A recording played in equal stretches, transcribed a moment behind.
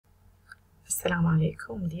Assalamu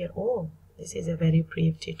alaikum, dear all. This is a very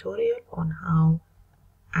brief tutorial on how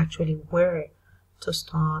where to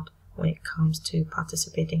start when it comes to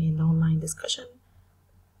participating in the online discussion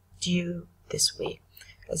due this week.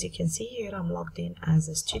 As you can see here, I'm logged in as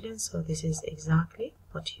a student, so this is exactly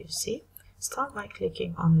what you see. Start by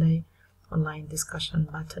clicking on the online discussion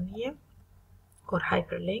button here or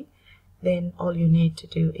hyperlink. Then all you need to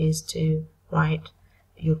do is to write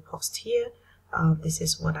your post here. This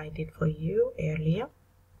is what I did for you earlier.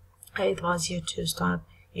 I advise you to start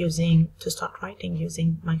writing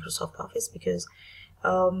using Microsoft Office because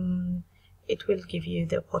it will give you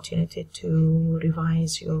the opportunity to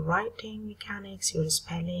revise your writing mechanics, your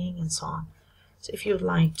spelling, and so on. So if you'd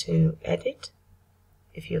like to edit,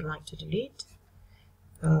 if you'd like to delete,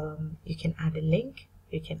 you can add a link,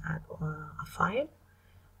 you can add a file.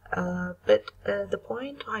 But the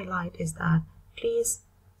point to highlight is that please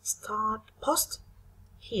post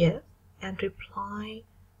here and reply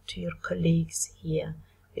to your colleagues here,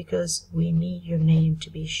 because we need your name to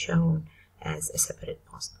be shown as a separate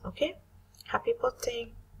post. Okay, happy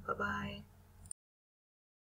posting. Bye bye.